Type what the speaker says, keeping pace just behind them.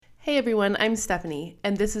Hey everyone, I'm Stephanie,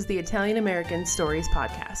 and this is the Italian American Stories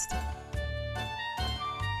Podcast.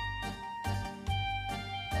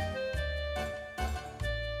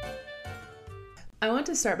 I want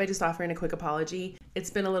to start by just offering a quick apology.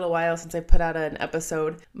 It's been a little while since I've put out an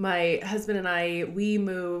episode. My husband and I, we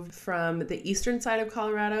moved from the eastern side of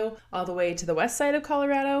Colorado all the way to the west side of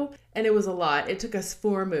Colorado, and it was a lot. It took us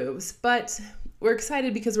 4 moves, but we're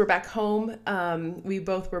excited because we're back home. We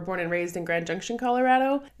both were born and raised in Grand Junction,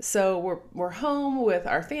 Colorado, so we're home with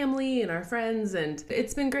our family and our friends, and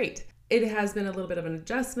it's been great. It has been a little bit of an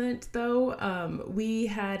adjustment, though. We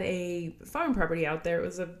had a farm property out there. It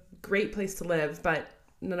was a great place to live, but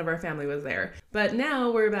none of our family was there. But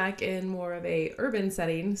now we're back in more of a urban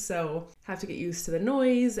setting, so have to get used to the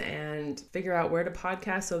noise and figure out where to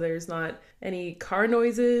podcast so there's not any car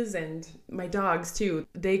noises. And my dogs too,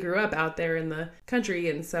 they grew up out there in the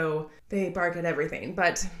country, and so they bark at everything.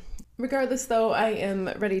 But regardless though, I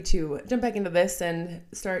am ready to jump back into this and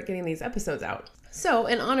start getting these episodes out. So,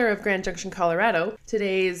 in honor of Grand Junction, Colorado,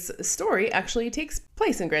 today's story actually takes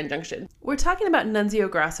place in Grand Junction. We're talking about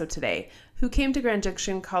Nunzio Grasso today, who came to Grand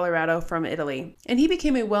Junction, Colorado from Italy, and he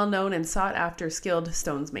became a well-known and sought-after skilled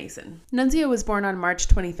stonemason. Nunzio was born on March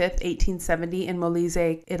 25th, 1870 in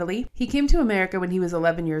Molise, Italy. He came to America when he was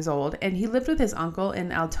 11 years old, and he lived with his uncle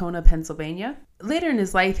in Altona, Pennsylvania. Later in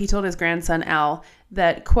his life, he told his grandson Al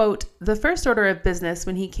that, quote, "The first order of business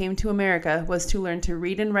when he came to America was to learn to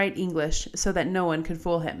read and write English so that no one could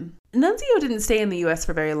fool him." Nunzio didn't stay in the U.S.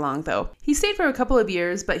 for very long, though. He stayed for a couple of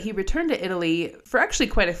years, but he returned to Italy for actually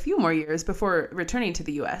quite a few more years before returning to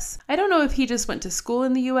the U.S. I don't know if he just went to school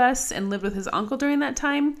in the U.S. and lived with his uncle during that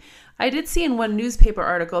time. I did see in one newspaper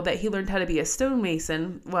article that he learned how to be a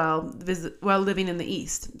stonemason while living in the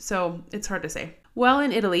East, so it's hard to say. While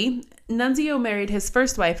in Italy, Nunzio married his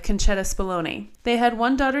first wife, Concetta Spallone. They had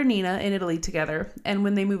one daughter, Nina, in Italy together, and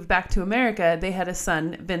when they moved back to America, they had a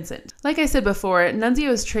son, Vincent. Like I said before,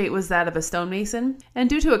 Nunzio's trait was that of a stonemason, and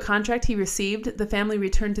due to a contract he received, the family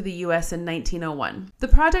returned to the U.S. in 1901. The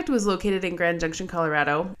project was located in Grand Junction,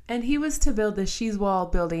 Colorado, and he was to build the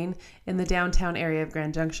Sheaswall building in the downtown area of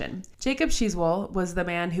Grand Junction. Jacob Sheaswall was the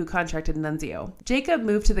man who contracted Nunzio. Jacob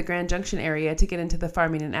moved to the Grand Junction area to get into the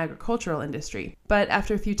farming and agricultural industry, but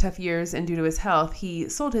after a few tough years and due to his health, he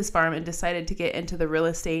sold his farm and decided to get into the real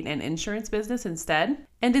estate and insurance business instead.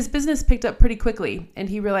 And his business picked up pretty quickly, and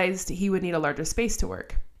he realized he would need a larger space to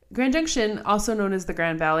work. Grand Junction, also known as the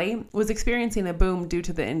Grand Valley, was experiencing a boom due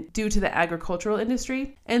to the agricultural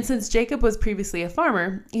industry. And since Jacob was previously a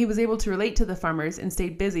farmer, he was able to relate to the farmers and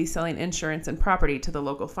stayed busy selling insurance and property to the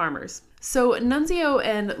local farmers. So Nunzio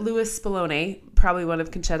and Louis Spallone, probably one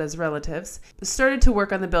of Concetta's relatives, started to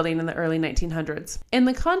work on the building in the early 1900s. In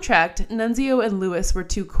the contract, Nunzio and Louis were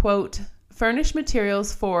to, quote, "furnish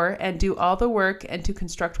materials for and do all the work and to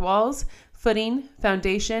construct walls, footing,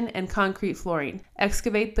 foundation, and concrete flooring,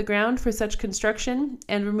 excavate the ground for such construction,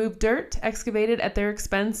 and remove dirt excavated at their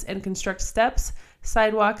expense and construct steps,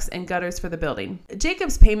 sidewalks, and gutters for the building."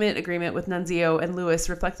 Jacob's payment agreement with Nunzio and Louis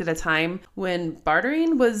reflected a time when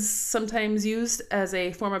bartering was sometimes used as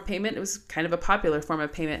a form of payment. It was kind of a popular form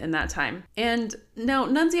of payment in that time. And now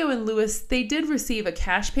Nunzio and Louis, they did receive a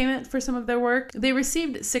cash payment for some of their work. They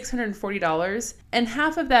received $640, and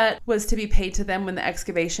half of that was to be paid to them when the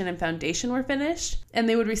excavation and foundation were finished, and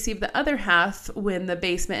they would receive the other half when the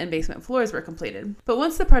basement and basement floors were completed. But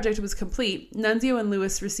once the project was complete, Nunzio and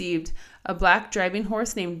Louis received a black driving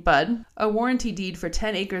horse named Bud, a warranty deed for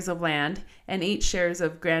 10 acres of land, and 8 shares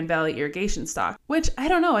of Grand Valley irrigation stock, which I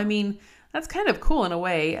don't know. I mean, that's kind of cool in a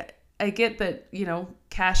way. I get that,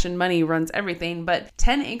 cash and money runs everything, but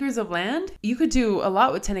 10 acres of land, you could do a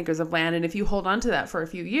lot with 10 acres of land. And if you hold on to that for a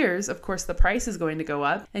few years, of course, the price is going to go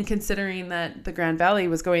up. And considering that the Grand Valley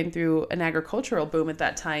was going through an agricultural boom at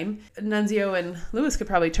that time, Nunzio and Louis could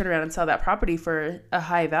probably turn around and sell that property for a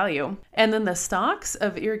high value. And then the stocks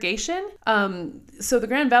of irrigation. So the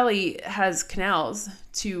Grand Valley has canals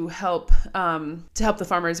to help the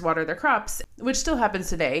farmers water their crops, which still happens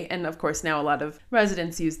today. And of course, now a lot of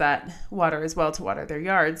residents use that water as well to water their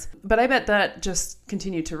yards. But I bet that just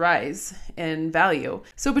continued to rise in value.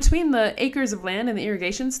 So between the acres of land and the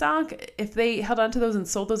irrigation stock, if they held on to those and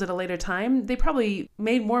sold those at a later time, they probably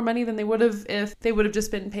made more money than they would have if they would have just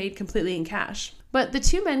been paid completely in cash. But the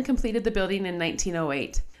two men completed the building in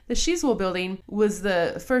 1908. The Sheaswall building was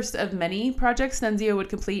the first of many projects Nunzio would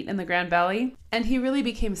complete in the Grand Valley, and he really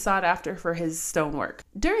became sought after for his stonework.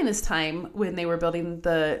 During this time, when they were building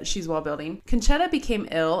the Sheaswall building, Concetta became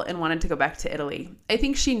ill and wanted to go back to Italy. I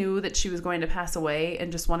think she knew that she was going to pass away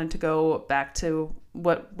and just wanted to go back to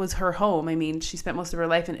what was her home. I mean, she spent most of her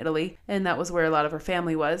life in Italy, and that was where a lot of her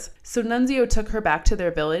family was. So Nunzio took her back to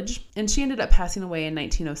their village, and she ended up passing away in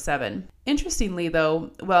 1907. Interestingly,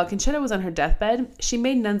 though, while Conchetta was on her deathbed, she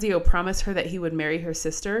made Nunzio promise her that he would marry her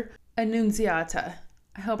sister, Annunziata.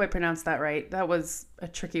 I hope I pronounced that right. That was a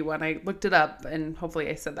tricky one. I looked it up, and hopefully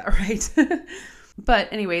I said that right.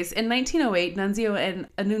 But anyways, in 1908, Nunzio and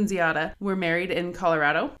Annunziata were married in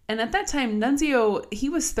Colorado. And at that time, Nunzio, he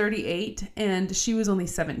was 38 and she was only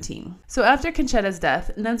 17. So after Conchetta's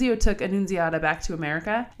death, Nunzio took Annunziata back to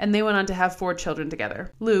America, and they went on to have 4 children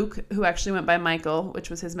together. Luke, who actually went by Michael, which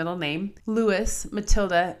was his middle name, Louis,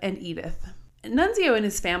 Matilda, and Edith. Nunzio and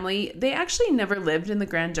his family, they actually never lived in the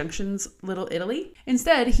Grand Junction's Little Italy.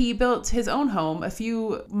 Instead, he built his own home a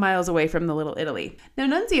few miles away from the Little Italy. Now,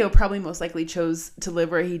 Nunzio probably most likely chose to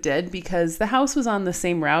live where he did because the house was on the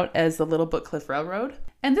same route as the Little Book Cliff Railroad.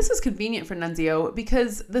 And this was convenient for Nunzio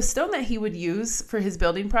because the stone that he would use for his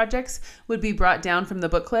building projects would be brought down from the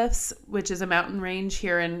Book Cliffs, which is a mountain range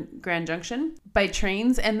here in Grand Junction, by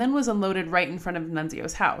trains, and then was unloaded right in front of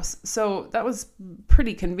Nunzio's house. So that was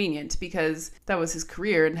pretty convenient because that was his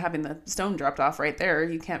career, and having the stone dropped off right there,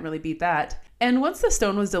 you can't really beat that. And once the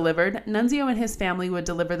stone was delivered, Nunzio and his family would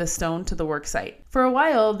deliver the stone to the work site. For a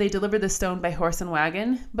while, they delivered the stone by horse and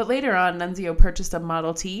wagon, but later on, Nunzio purchased a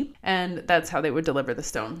Model T, and that's how they would deliver the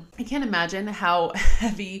stone. I can't imagine how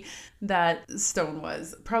heavy that stone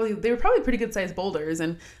was. They were probably pretty good sized boulders,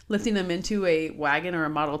 and lifting them into a wagon or a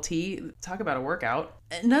Model T, talk about a workout.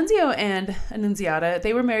 Nunzio and Annunziata,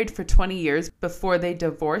 they were married for 20 years before they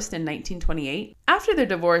divorced in 1928. After their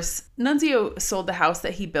divorce, Nunzio sold the house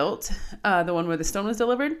that he built, the one where the stone was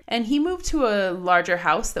delivered, and he moved to a larger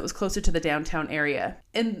house that was closer to the downtown area.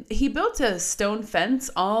 And he built a stone fence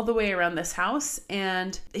all the way around this house,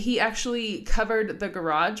 and he actually covered the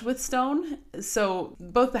garage with stone. So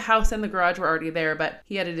both the house and the garage were already there, but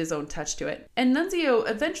he added his own touch to it. And Nunzio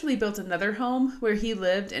eventually built another home where he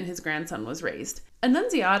lived and his grandson was raised.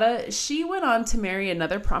 Annunziata, she went on to marry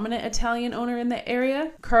another prominent Italian owner in the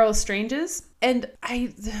area, Carl Stranges. And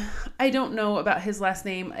I don't know about his last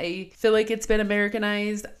name. I feel like it's been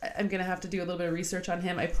Americanized. I'm going to have to do a little bit of research on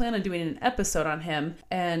him. I plan on doing an episode on him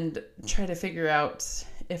and try to figure out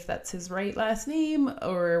if that's his right last name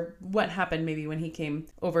or what happened maybe when he came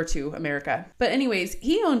over to America. But anyways,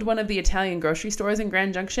 he owned one of the Italian grocery stores in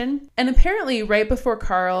Grand Junction. And apparently right before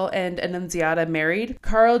Carl and Annunziata married,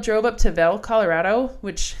 Carl drove up to Vail, Colorado,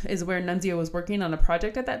 which is where Nunzio was working on a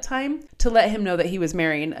project at that time, to let him know that he was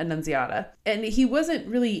marrying Annunziata. And he wasn't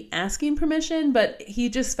really asking permission, but he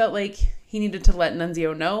just felt like he needed to let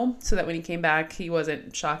Nunzio know so that when he came back, he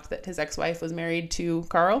wasn't shocked that his ex-wife was married to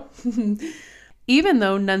Carl. Even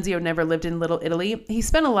though Nunzio never lived in Little Italy, he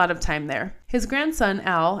spent a lot of time there. His grandson,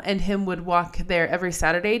 Al, and him would walk there every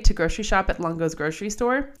Saturday to grocery shop at Longo's grocery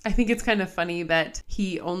store. I think it's kind of funny that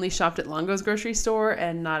he only shopped at Longo's grocery store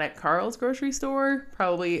and not at Carl's grocery store.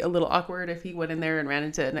 Probably a little awkward if he went in there and ran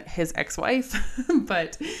into his ex-wife,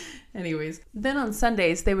 but anyways, then on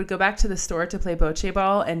Sundays, they would go back to the store to play bocce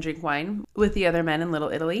ball and drink wine with the other men in Little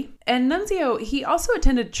Italy. And Nunzio, he also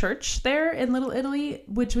attended church there in Little Italy,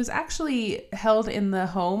 which was actually held in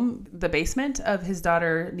the basement of his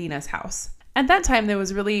daughter Nina's house. At that time, there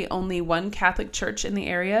was really only one Catholic church in the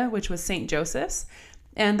area, which was St. Joseph's,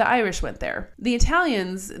 and the Irish went there. The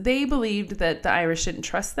Italians, they believed that the Irish didn't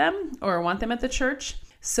trust them or want them at the church.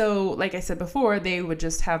 So, like I said before, they would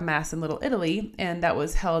just have Mass in Little Italy, and that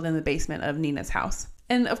was held in the basement of Nina's house.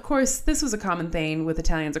 And of course, this was a common thing with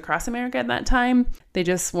Italians across America at that time. They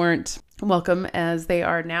just weren't welcome as they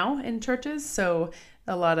are now in churches. So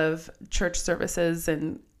a lot of church services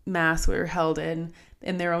and Mass were held in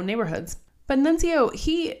their own neighborhoods. But Nunzio,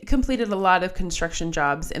 he completed a lot of construction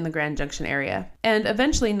jobs in the Grand Junction area. And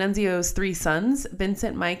eventually Nunzio's 3 sons,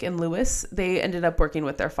 Vincent, Mike, and Louis, they ended up working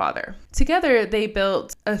with their father. Together, they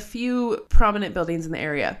built a few prominent buildings in the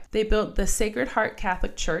area. They built the Sacred Heart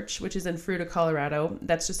Catholic Church, which is in Fruita, Colorado.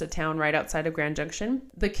 That's just a town right outside of Grand Junction.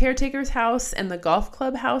 The Caretaker's House and the Golf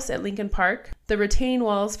Club House at Lincoln Park. The retaining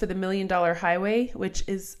walls for the $1 Million Highway, which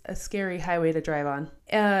is a scary highway to drive on.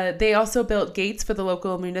 They also built gates for the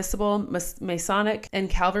local municipal, Masonic, and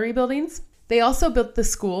Calvary buildings. They also built the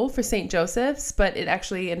school for St. Joseph's, but it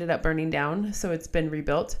actually ended up burning down, so it's been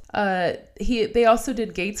rebuilt. They also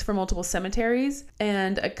did gates for multiple cemeteries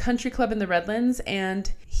and a country club in the Redlands,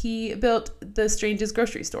 and he built the Stranges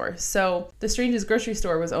grocery store. So the Stranges grocery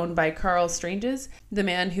store was owned by Carl Stranges, the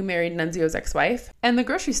man who married Nunzio's ex-wife. And the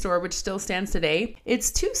grocery store, which still stands today, it's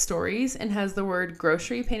 2 stories and has the word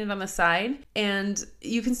grocery painted on the side. And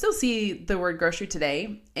you can still see the word grocery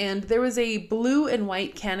today. And there was a blue and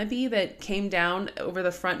white canopy that came came down over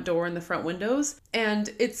the front door and the front windows, and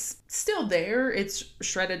it's still there. It's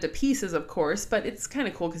shredded to pieces, of course, but it's kind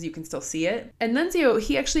of cool because you can still see it. And Nunzio,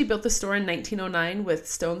 he actually built the store in 1909 with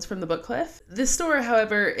stones from the Book Cliff. This store,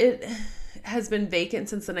 however, it has been vacant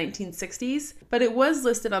since the 1960s, but it was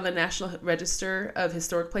listed on the National Register of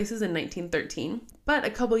Historic Places in 1913. But a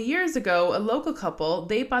couple years ago, a local couple,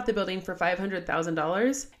 they bought the building for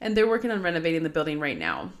 $500,000, and they're working on renovating the building right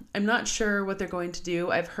now. I'm not sure what they're going to do.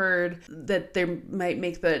 I've heard that they might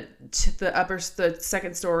make the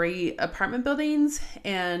second story apartment buildings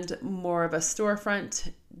and more of a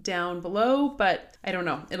storefront down below, but I don't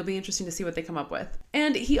know. It'll be interesting to see what they come up with.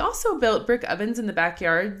 And he also built brick ovens in the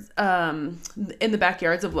backyards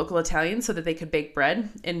of local Italians so that they could bake bread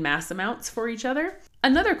in mass amounts for each other.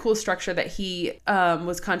 Another cool structure that he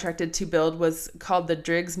was contracted to build was called the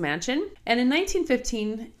Driggs Mansion. And in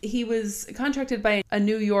 1915, he was contracted by a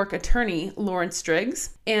New York attorney, Lawrence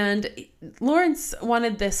Driggs. And Lawrence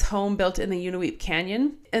wanted this home built in the Unaweep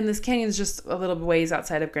Canyon. And this canyon is just a little ways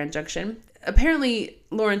outside of Grand Junction. Apparently,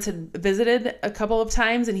 Lawrence had visited a couple of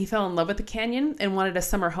times and he fell in love with the canyon and wanted a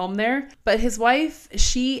summer home there. But his wife,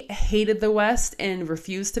 she hated the West and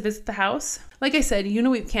refused to visit the house. Like I said,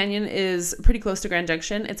 Unaweep Canyon is pretty close to Grand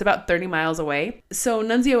Junction. It's about 30 miles away. So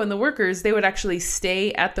Nunzio and the workers, they would actually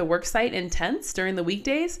stay at the work site in tents during the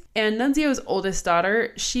weekdays. And Nunzio's oldest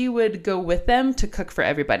daughter, she would go with them to cook for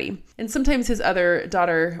everybody. And sometimes his other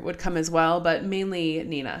daughter would come as well, but mainly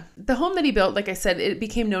Nina. The home that he built, like I said, it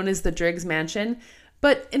became known as the Driggs Mansion.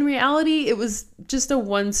 But in reality, it was just a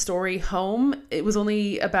one-story home. It was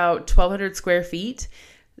only about 1,200 square feet.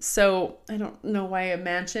 So I don't know why a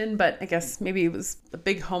mansion, but I guess maybe it was a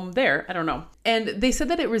big home there. I don't know. And they said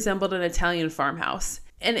that it resembled an Italian farmhouse.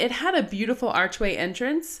 And it had a beautiful archway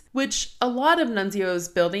entrance, which a lot of Nunzio's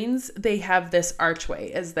buildings, they have this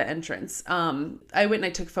archway as the entrance. I went and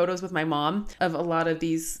I took photos with my mom of a lot of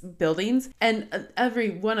these buildings, and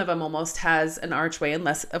every one of them almost has an archway,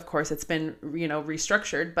 unless, of course, it's been,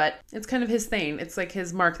 restructured, but it's kind of his thing. It's like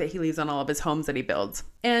his mark that he leaves on all of his homes that he builds.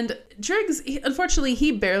 And Driggs, unfortunately,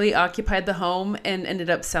 he barely occupied the home and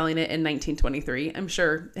ended up selling it in 1923. I'm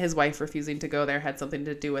sure his wife refusing to go there had something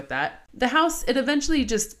to do with that. The house, it eventually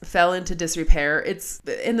just fell into disrepair. It's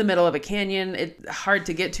in the middle of a canyon. It's hard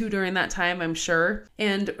to get to during that time, I'm sure.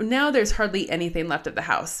 And now there's hardly anything left of the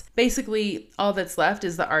house. Basically, all that's left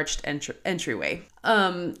is the arched entryway.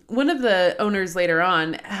 One of the owners later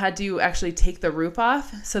on had to actually take the roof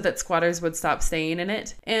off so that squatters would stop staying in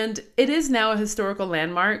it. And it is now a historical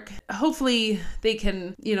landmark. Hopefully they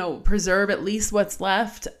can, preserve at least what's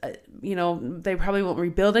left. They probably won't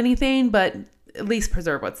rebuild anything, but at least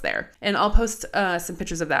preserve what's there. And I'll post some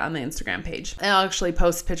pictures of that on the Instagram page. I'll actually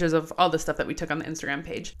post pictures of all the stuff that we took on the Instagram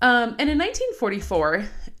page. And in 1944,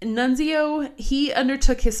 Nunzio, he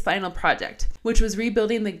undertook his final project, which was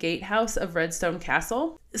rebuilding the gatehouse of Redstone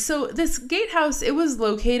Castle. So this gatehouse, it was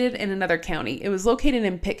located in another county. It was located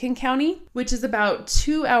in Pitkin County, which is about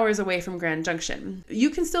 2 hours away from Grand Junction. You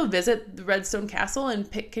can still visit the Redstone Castle in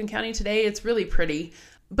Pitkin County today. It's really pretty,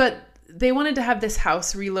 but they wanted to have this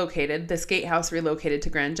gatehouse relocated to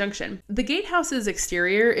Grand Junction. The gatehouse's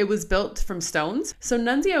exterior, it was built from stones. So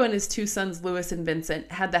Nunzio and his two sons, Louis and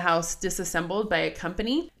Vincent, had the house disassembled by a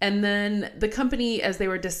company. And then the company, as they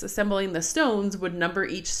were disassembling the stones, would number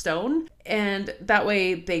each stone. And that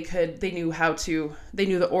way they knew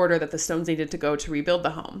the order that the stones needed to go to rebuild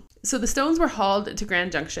the home. So the stones were hauled to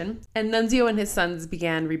Grand Junction, and Nunzio and his sons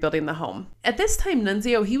began rebuilding the home. At this time,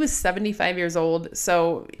 Nunzio, he was 75 years old.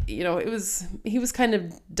 So, he was kind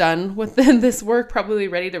of done with this work, probably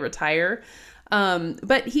ready to retire.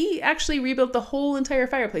 But he actually rebuilt the whole entire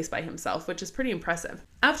fireplace by himself, which is pretty impressive.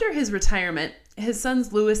 After his retirement, his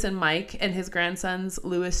sons Louis and Mike and his grandsons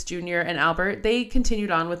Louis Jr. and Albert, they continued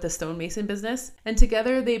on with the stonemason business, and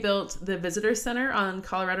together they built the Visitor Center on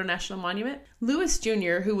Colorado National Monument. Louis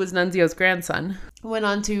Jr., who was Nunzio's grandson, went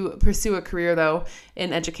on to pursue a career, though,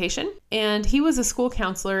 in education, and he was a school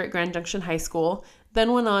counselor at Grand Junction High School,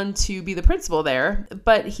 then went on to be the principal there,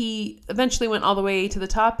 but he eventually went all the way to the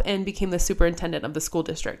top and became the superintendent of the school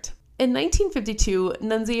district. In 1952,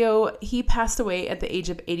 Nunzio, he passed away at the age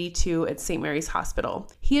of 82 at St. Mary's Hospital.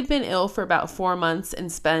 He had been ill for about 4 months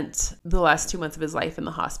and spent the last 2 months of his life in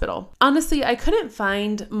the hospital. Honestly, I couldn't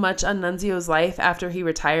find much on Nunzio's life after he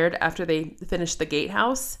retired, after they finished the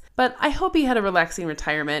gatehouse. But I hope he had a relaxing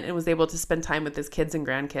retirement and was able to spend time with his kids and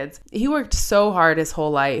grandkids. He worked so hard his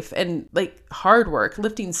whole life, and hard work,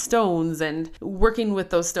 lifting stones and working with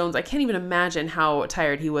those stones. I can't even imagine how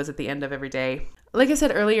tired he was at the end of every day. Like I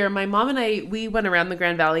said earlier, my mom and I, we went around the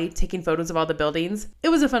Grand Valley taking photos of all the buildings. It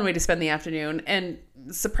was a fun way to spend the afternoon. And,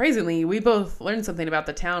 surprisingly, we both learned something about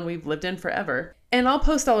the town we've lived in forever. And I'll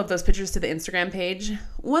post all of those pictures to the Instagram page.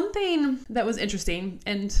 One thing that was interesting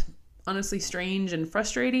and honestly strange and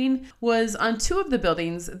frustrating was on 2 of the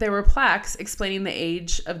buildings, there were plaques explaining the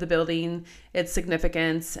age of the building, its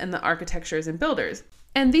significance, and the architectures and builders.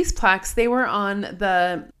 And these plaques, they were on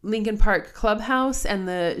the Lincoln Park Clubhouse and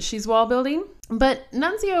the Sheaswall building, but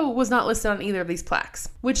Nunzio was not listed on either of these plaques,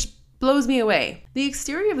 which blows me away. The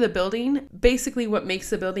exterior of the building, basically what makes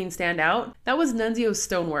the building stand out, that was Nunzio's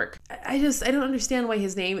stonework. I don't understand why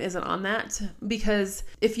his name isn't on that, because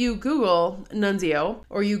if you Google Nunzio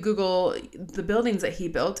or you Google the buildings that he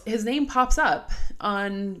built, his name pops up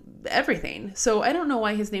on everything. So I don't know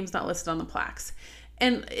why his name's not listed on the plaques.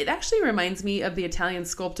 And it actually reminds me of the Italian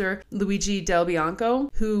sculptor Luigi Del Bianco,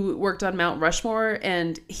 who worked on Mount Rushmore,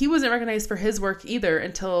 and he wasn't recognized for his work either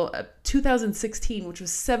until 2016, which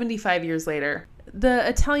was 75 years later. The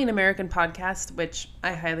Italian American podcast, which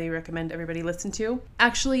I highly recommend everybody listen to,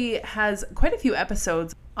 actually has quite a few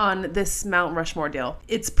episodes on this Mount Rushmore deal.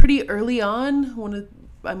 It's pretty early on,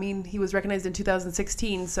 he was recognized in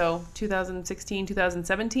 2016, so 2016,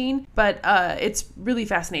 2017, but it's really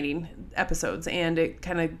fascinating episodes, and it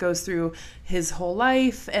kind of goes through his whole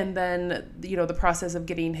life, and then, the process of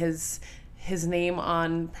getting his name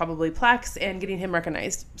on probably plaques and getting him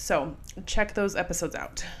recognized. So check those episodes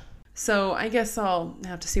out. So I guess I'll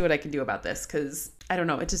have to see what I can do about this, because I don't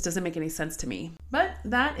know, it just doesn't make any sense to me. But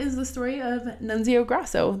that is the story of Nunzio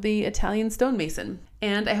Grasso, the Italian stonemason.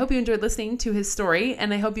 And I hope you enjoyed listening to his story,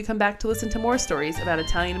 and I hope you come back to listen to more stories about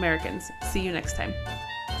Italian Americans. See you next time.